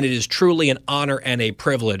 And it is truly an honor and a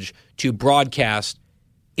privilege to broadcast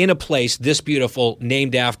in a place this beautiful,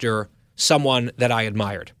 named after someone that I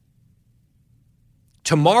admired.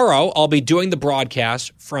 Tomorrow, I'll be doing the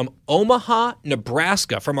broadcast from Omaha,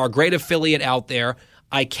 Nebraska, from our great affiliate out there.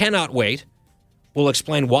 I cannot wait. We'll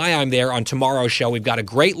explain why I'm there on tomorrow's show. We've got a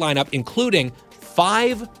great lineup, including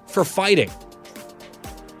 5 for Fighting.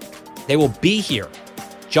 They will be here.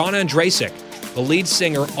 John Andrasik, the lead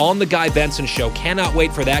singer on The Guy Benson Show. Cannot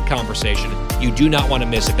wait for that conversation. You do not want to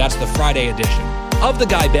miss it. That's the Friday edition of The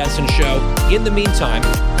Guy Benson Show. In the meantime,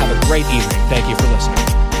 have a great evening. Thank you for listening.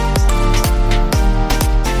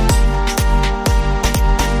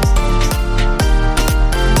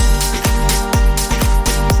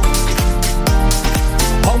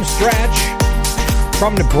 Stretch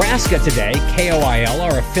from Nebraska today, KOIL,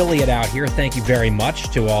 our affiliate out here. Thank you very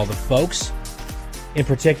much to all the folks, in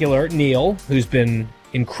particular Neil, who's been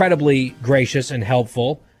incredibly gracious and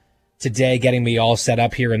helpful today, getting me all set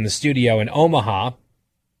up here in the studio in Omaha.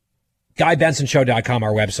 GuyBensonShow.com,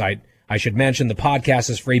 our website. I should mention the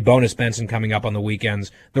podcast is free. Bonus Benson coming up on the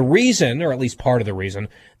weekends. The reason, or at least part of the reason,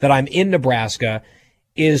 that I'm in Nebraska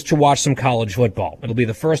is to watch some college football. It'll be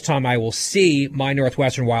the first time I will see my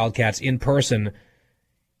Northwestern Wildcats in person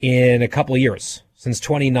in a couple of years, since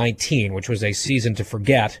 2019, which was a season to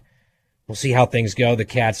forget. We'll see how things go. The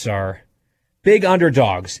Cats are big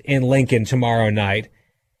underdogs in Lincoln tomorrow night.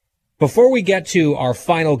 Before we get to our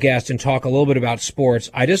final guest and talk a little bit about sports,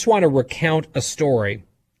 I just want to recount a story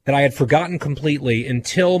that I had forgotten completely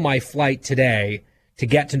until my flight today to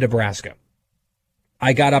get to Nebraska.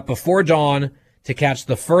 I got up before dawn to catch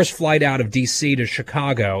the first flight out of D.C. to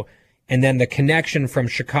Chicago, and then the connection from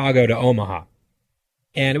Chicago to Omaha.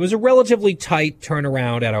 And it was a relatively tight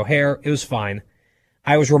turnaround at O'Hare. It was fine.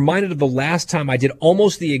 I was reminded of the last time I did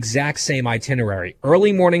almost the exact same itinerary.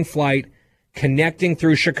 Early morning flight, connecting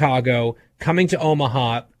through Chicago, coming to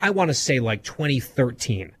Omaha, I want to say like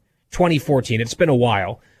 2013, 2014. It's been a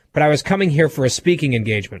while, but I was coming here for a speaking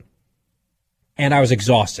engagement, and I was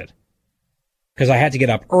exhausted because I had to get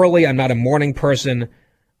up early. I'm not a morning person.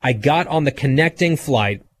 I got on the connecting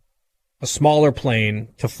flight, a smaller plane,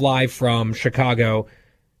 to fly from Chicago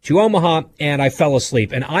to Omaha, and I fell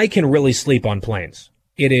asleep. And I can really sleep on planes.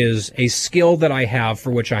 It is a skill that I have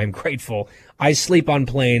for which I am grateful. I sleep on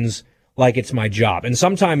planes like it's my job. And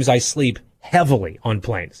sometimes I sleep heavily on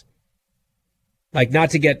planes. Like, not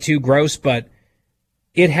to get too gross, but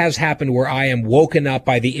it has happened where I am woken up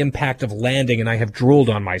by the impact of landing and I have drooled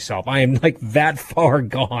on myself. I am like that far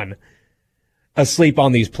gone asleep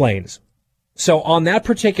on these planes. So on that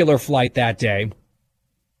particular flight that day,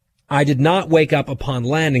 I did not wake up upon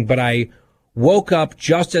landing, but I woke up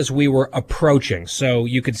just as we were approaching. So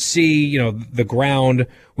you could see, the ground.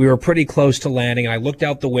 We were pretty close to landing. I looked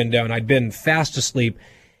out the window and I'd been fast asleep.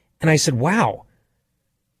 And I said, wow,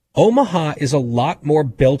 Omaha is a lot more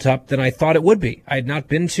built up than I thought it would be. I had not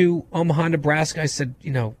been to Omaha, Nebraska. I said,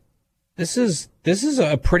 this is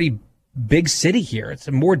a pretty big city here. It's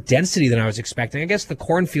more density than I was expecting. I guess the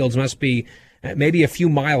cornfields must be maybe a few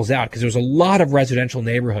miles out because there's a lot of residential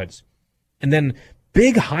neighborhoods. And then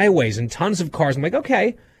big highways and tons of cars. I'm like,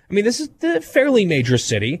 okay, I mean, this is a fairly major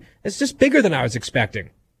city. It's just bigger than I was expecting.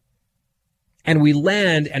 And we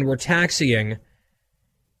land and we're taxiing,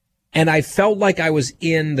 and I felt like I was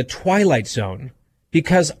in the Twilight Zone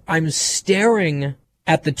because I'm staring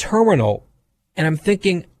at the terminal and I'm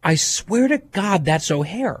thinking, I swear to God, that's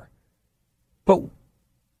O'Hare. But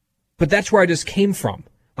that's where I just came from.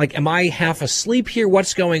 Like, am I half asleep here?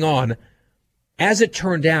 What's going on? As it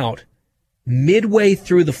turned out, midway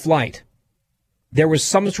through the flight, there was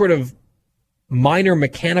some sort of minor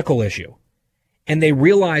mechanical issue, and they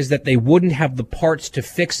realized that they wouldn't have the parts to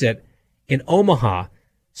fix it in Omaha.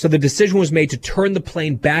 So the decision was made to turn the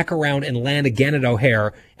plane back around and land again at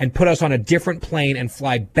O'Hare and put us on a different plane and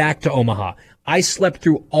fly back to Omaha. I slept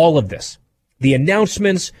through all of this. The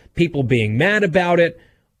announcements, people being mad about it,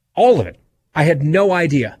 all of it. I had no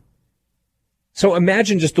idea. So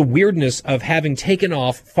imagine just the weirdness of having taken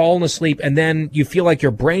off, fallen asleep, and then you feel like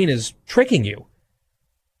your brain is tricking you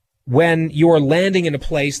when you're landing in a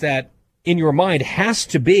place that in your mind has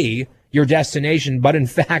to be your destination, but in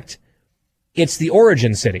fact, it's the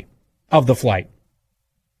origin city of the flight.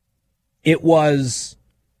 It was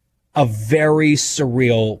a very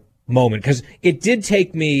surreal moment because it did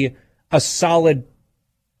take me a solid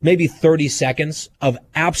maybe 30 seconds of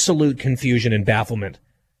absolute confusion and bafflement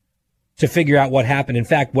to figure out what happened. In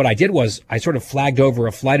fact, what I did was I sort of flagged over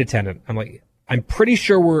a flight attendant. I'm like, I'm pretty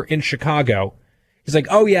sure we're in Chicago. He's like,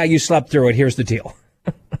 oh yeah, you slept through it. Here's the deal.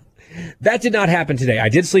 That did not happen today. I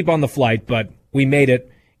did sleep on the flight, but we made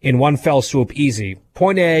it in one fell swoop, easy.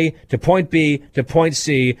 Point A to point B to point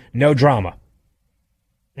C, no drama.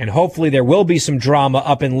 And hopefully there will be some drama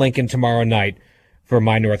up in Lincoln tomorrow night for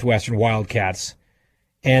my Northwestern Wildcats.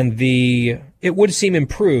 And it would seem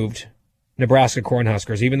improved Nebraska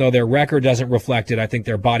Cornhuskers, even though their record doesn't reflect it. I think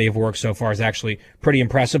their body of work so far is actually pretty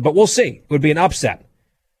impressive, but we'll see. It would be an upset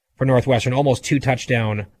for Northwestern, almost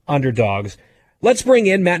 2-touchdown underdogs. Let's bring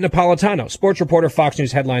in Matt Napolitano, sports reporter, Fox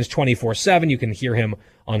News Headlines 24/7. You can hear him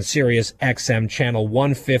on Sirius XM channel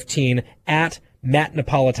 115 at Matt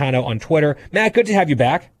Napolitano on Twitter. Matt, good to have you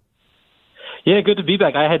back. Yeah, good to be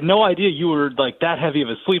back. I had no idea you were like that heavy of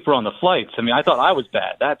a sleeper on the flights. I mean, I thought I was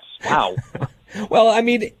bad. That's wow. Well, I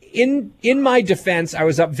mean, in my defense, I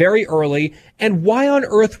was up very early. And why on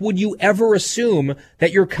earth would you ever assume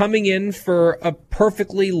that you're coming in for a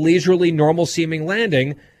perfectly leisurely, normal seeming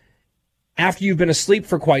landing after you've been asleep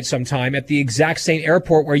for quite some time at the exact same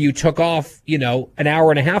airport where you took off, an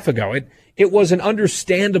hour and a half ago? It was an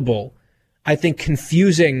understandable, I think,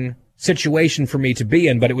 confusing situation for me to be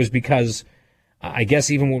in, but it was because I guess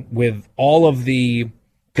even with all of the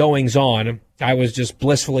goings on, I was just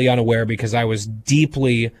blissfully unaware because I was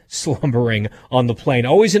deeply slumbering on the plane,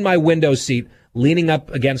 always in my window seat, leaning up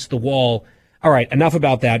against the wall. All right, enough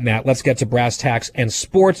about that, Matt. Let's get to brass tacks and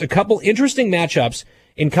sports. A couple interesting matchups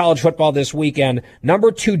in college football this weekend.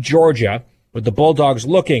 Number 2, Georgia, with the Bulldogs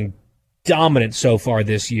looking dominant so far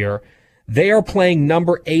this year. They are playing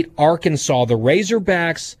number 8, Arkansas. The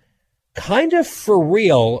Razorbacks kind of for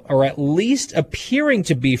real, or at least appearing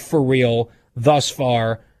to be for real thus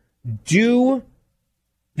far. Do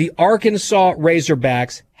the Arkansas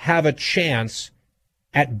Razorbacks have a chance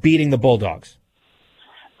at beating the Bulldogs?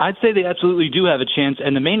 I'd say they absolutely do have a chance,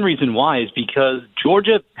 and the main reason why is because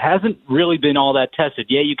Georgia hasn't really been all that tested.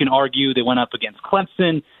 Yeah, you can argue they went up against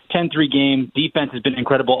Clemson, 10-3 game. Defense has been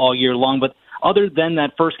incredible all year long, but other than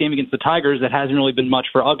that first game against the Tigers, that hasn't really been much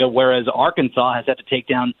for UGA, whereas Arkansas has had to take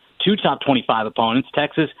down 2 top 25 opponents.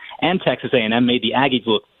 Texas and Texas A&M made the Aggies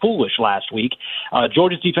look foolish last week.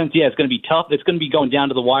 Georgia's defense, it's going to be tough. It's going to be going down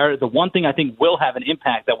to the wire. The one thing I think will have an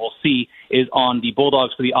impact that we'll see is on the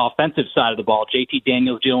Bulldogs for the offensive side of the ball. JT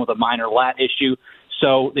Daniels dealing with a minor lat issue,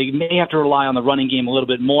 so they may have to rely on the running game a little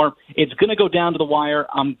bit more. It's going to go down to the wire.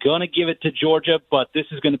 I'm going to give it to Georgia, but this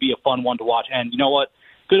is going to be a fun one to watch. And you know what?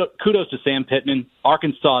 Kudos to Sam Pittman.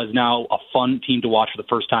 Arkansas is now a fun team to watch for the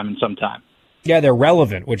first time in some time. Yeah, they're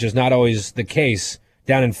relevant, which is not always the case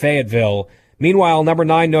down in Fayetteville. Meanwhile, number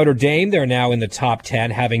 9, Notre Dame, they're now in the top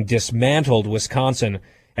 10, having dismantled Wisconsin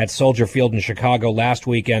at Soldier Field in Chicago last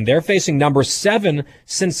weekend. They're facing number 7,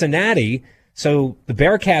 Cincinnati. So the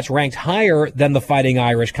Bearcats ranked higher than the Fighting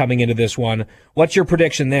Irish coming into this one. What's your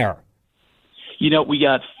prediction there? We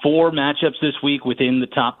got 4 matchups this week within the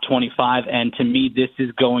top 25, and to me, this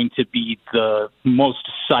is going to be the most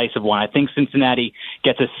decisive one. I think Cincinnati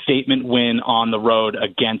gets a statement win on the road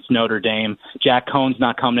against Notre Dame. Jack Cohn's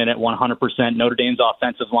not coming in at 100%. Notre Dame's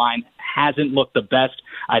offensive line hasn't looked the best.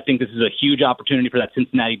 I think this is a huge opportunity for that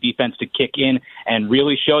Cincinnati defense to kick in and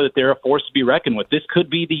really show that they're a force to be reckoned with. This could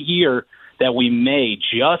be the year that we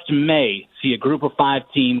just may, see a group of 5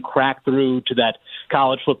 team crack through to that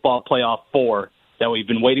college football playoff 4 that we've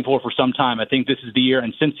been waiting for some time. I think this is the year.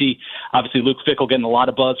 And Cincy, obviously Luke Fickell getting a lot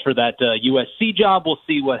of buzz for that USC job. We'll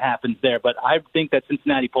see what happens there. But I think that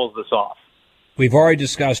Cincinnati pulls this off. We've already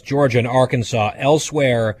discussed Georgia and Arkansas.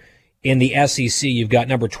 Elsewhere in the SEC, you've got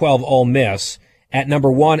number 12, Ole Miss. At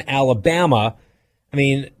number 1, Alabama. I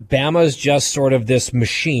mean, Bama's just sort of this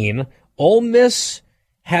machine. Ole Miss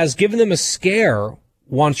has given them a scare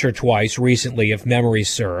once or twice recently, if memory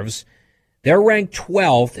serves. They're ranked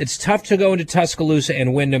 12th. It's tough to go into Tuscaloosa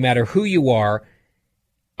and win no matter who you are.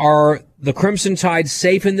 Are the Crimson Tide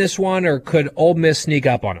safe in this one, or could Ole Miss sneak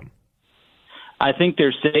up on them? I think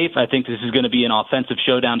they're safe. I think this is going to be an offensive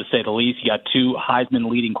showdown, to say the least. You got 2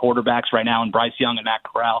 Heisman-leading quarterbacks right now in Bryce Young and Matt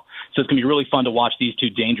Corral. So it's going to be really fun to watch these 2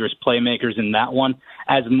 dangerous playmakers in that one.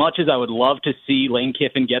 As much as I would love to see Lane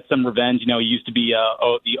Kiffin get some revenge, he used to be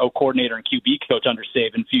the O coordinator and QB coach under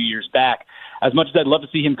Saban a few years back. As much as I'd love to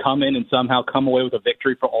see him come in and somehow come away with a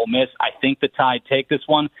victory for Ole Miss, I think the Tide take this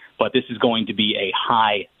one, but this is going to be a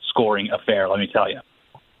high-scoring affair, let me tell you.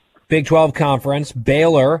 Big 12 Conference,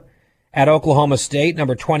 Baylor at Oklahoma State,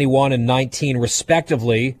 number 21 and 19,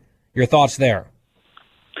 respectively. Your thoughts there?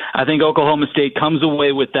 I think Oklahoma State comes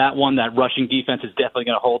away with that one. That rushing defense is definitely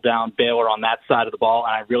going to hold down Baylor on that side of the ball,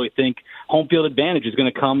 and I really think home field advantage is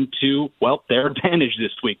going to come to, their advantage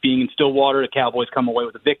this week. Being in Stillwater, the Cowboys come away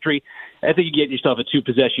with a victory. I think you get yourself a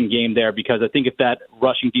 2-possession game there, because I think if that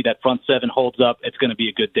rushing D, that front 7 holds up, it's going to be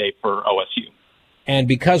a good day for OSU. And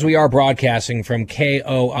because we are broadcasting from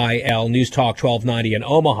KOIL News Talk 1290 in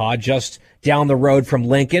Omaha, just down the road from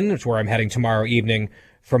Lincoln, which is where I'm heading tomorrow evening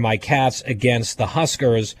for my Cats against the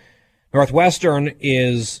Huskers, Northwestern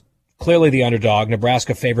is clearly the underdog.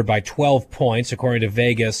 Nebraska favored by 12 points, according to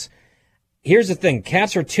Vegas. Here's the thing.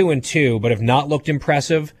 Cats are 2-2, but have not looked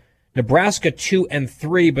impressive. Nebraska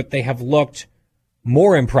 2-3, but they have looked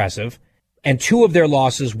more impressive. And 2 of their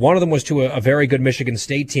losses, one of them was to a very good Michigan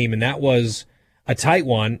State team, and that was a tight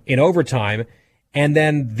one in overtime. And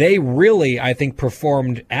then they really, I think,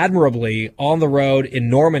 performed admirably on the road in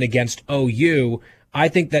Norman against OU. I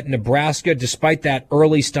think that Nebraska, despite that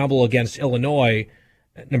early stumble against Illinois,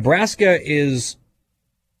 Nebraska is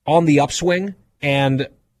on the upswing, and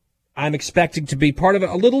I'm expecting to be part of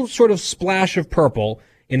a little sort of splash of purple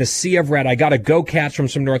in a sea of red. I got a go Cats from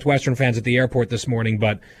some Northwestern fans at the airport this morning,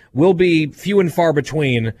 but we'll be few and far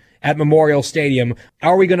between at Memorial Stadium.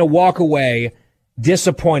 Are we going to walk away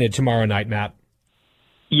disappointed tomorrow night, Matt?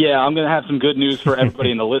 Yeah, I'm going to have some good news for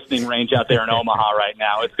everybody in the listening range out there in Omaha right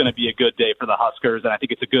now. It's going to be a good day for the Huskers, and I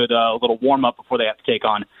think it's a good little warm-up before they have to take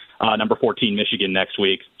on number 14 Michigan next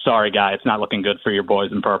week. Sorry, guys, it's not looking good for your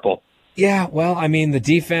boys in purple. Yeah, well, I mean, the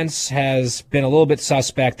defense has been a little bit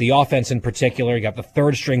suspect. The offense in particular, you got the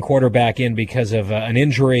third-string quarterback in because of an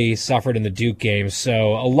injury suffered in the Duke game.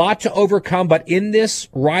 So a lot to overcome, but in this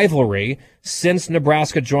rivalry, since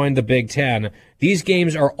Nebraska joined the Big Ten, these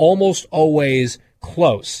games are almost always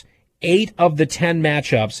close. 8 of the 10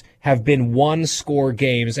 matchups have been one-score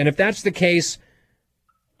games. And if that's the case,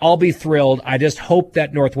 I'll be thrilled. I just hope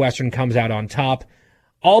that Northwestern comes out on top.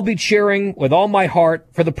 I'll be cheering with all my heart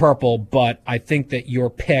for the purple, but I think that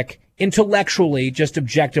your pick, intellectually, just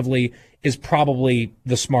objectively, is probably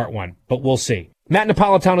the smart one. But we'll see. Matt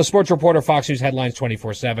Napolitano, sports reporter, Fox News Headlines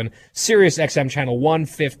 24/7, Sirius XM Channel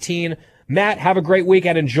 115. Matt, have a great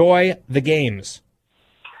weekend. Enjoy the games.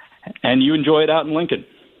 And you enjoy it out in Lincoln.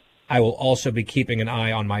 I will also be keeping an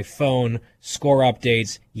eye on my phone, score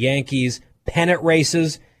updates, Yankees, pennant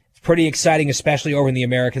races. It's pretty exciting, especially over in the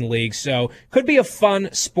American League. So could be a fun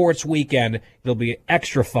sports weekend. It'll be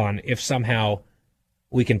extra fun if somehow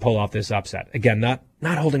we can pull off this upset. Again, not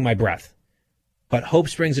holding my breath, but hope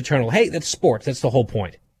springs eternal. Hey, that's sports. That's the whole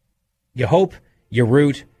point. You hope, you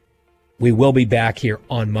root. We will be back here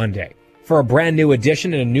on Monday for a brand new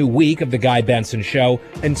edition and a new week of The Guy Benson Show.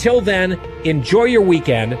 Until then, enjoy your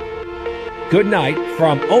weekend. Good night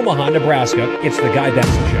from Omaha, Nebraska. It's The Guy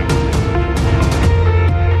Benson Show.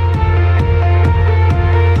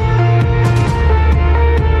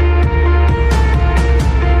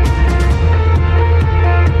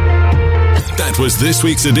 That was this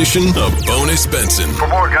week's edition of Bonus Benson. For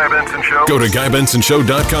more Guy Benson Show, go to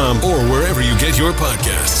GuyBensonShow.com or wherever you get your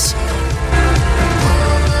podcasts.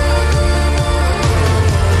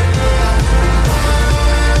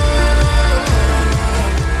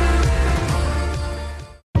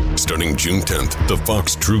 Starting June 10th, the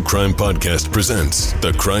Fox True Crime Podcast presents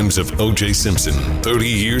The Crimes of O.J. Simpson, 30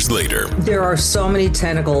 years later. There are so many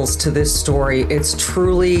tentacles to this story. It's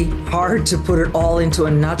truly hard to put it all into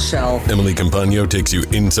a nutshell. Emily Campagno takes you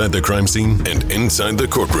inside the crime scene and inside the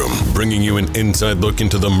courtroom, bringing you an inside look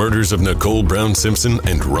into the murders of Nicole Brown Simpson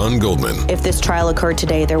and Ron Goldman. If this trial occurred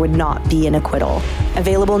today, there would not be an acquittal.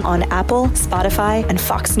 Available on Apple, Spotify, and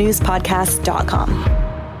FoxNewsPodcast.com.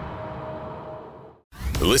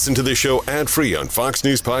 Listen to the show ad-free on Fox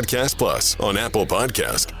News Podcast Plus, on Apple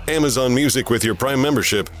Podcast, Amazon Music with your Prime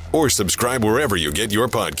membership, or subscribe wherever you get your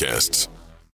podcasts.